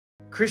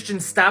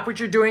Christians, stop what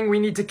you're doing. We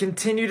need to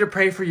continue to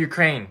pray for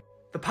Ukraine.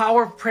 The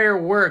power of prayer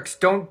works.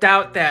 Don't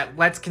doubt that.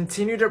 Let's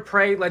continue to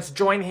pray. Let's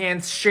join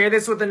hands, share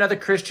this with another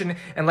Christian,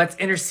 and let's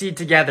intercede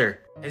together.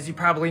 As you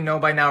probably know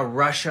by now,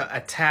 Russia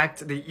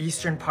attacked the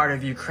eastern part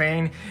of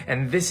Ukraine,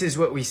 and this is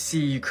what we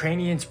see.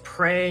 Ukrainians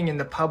praying in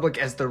the public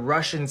as the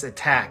Russians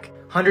attack.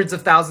 Hundreds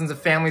of thousands of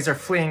families are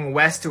fleeing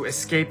west to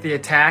escape the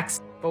attacks.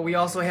 But we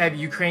also have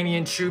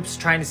Ukrainian troops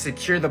trying to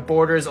secure the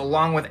borders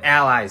along with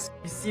allies.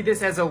 We see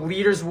this as a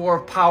leader's war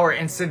of power,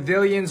 and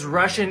civilians,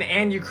 Russian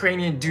and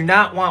Ukrainian, do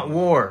not want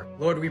war.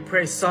 Lord, we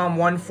pray Psalm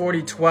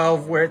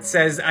 140:12, where it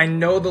says, "I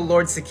know the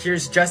Lord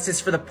secures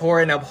justice for the poor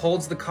and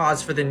upholds the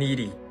cause for the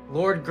needy."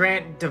 Lord,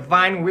 grant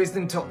divine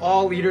wisdom to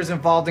all leaders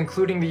involved,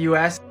 including the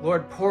U.S.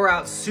 Lord, pour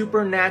out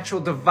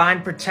supernatural divine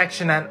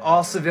protection on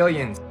all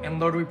civilians. And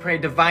Lord, we pray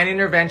divine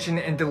intervention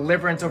and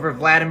deliverance over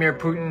Vladimir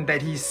Putin,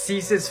 that he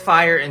ceases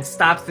fire and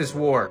stops this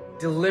war.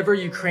 Deliver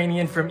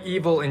Ukrainian from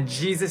evil. In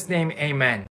Jesus' name, amen.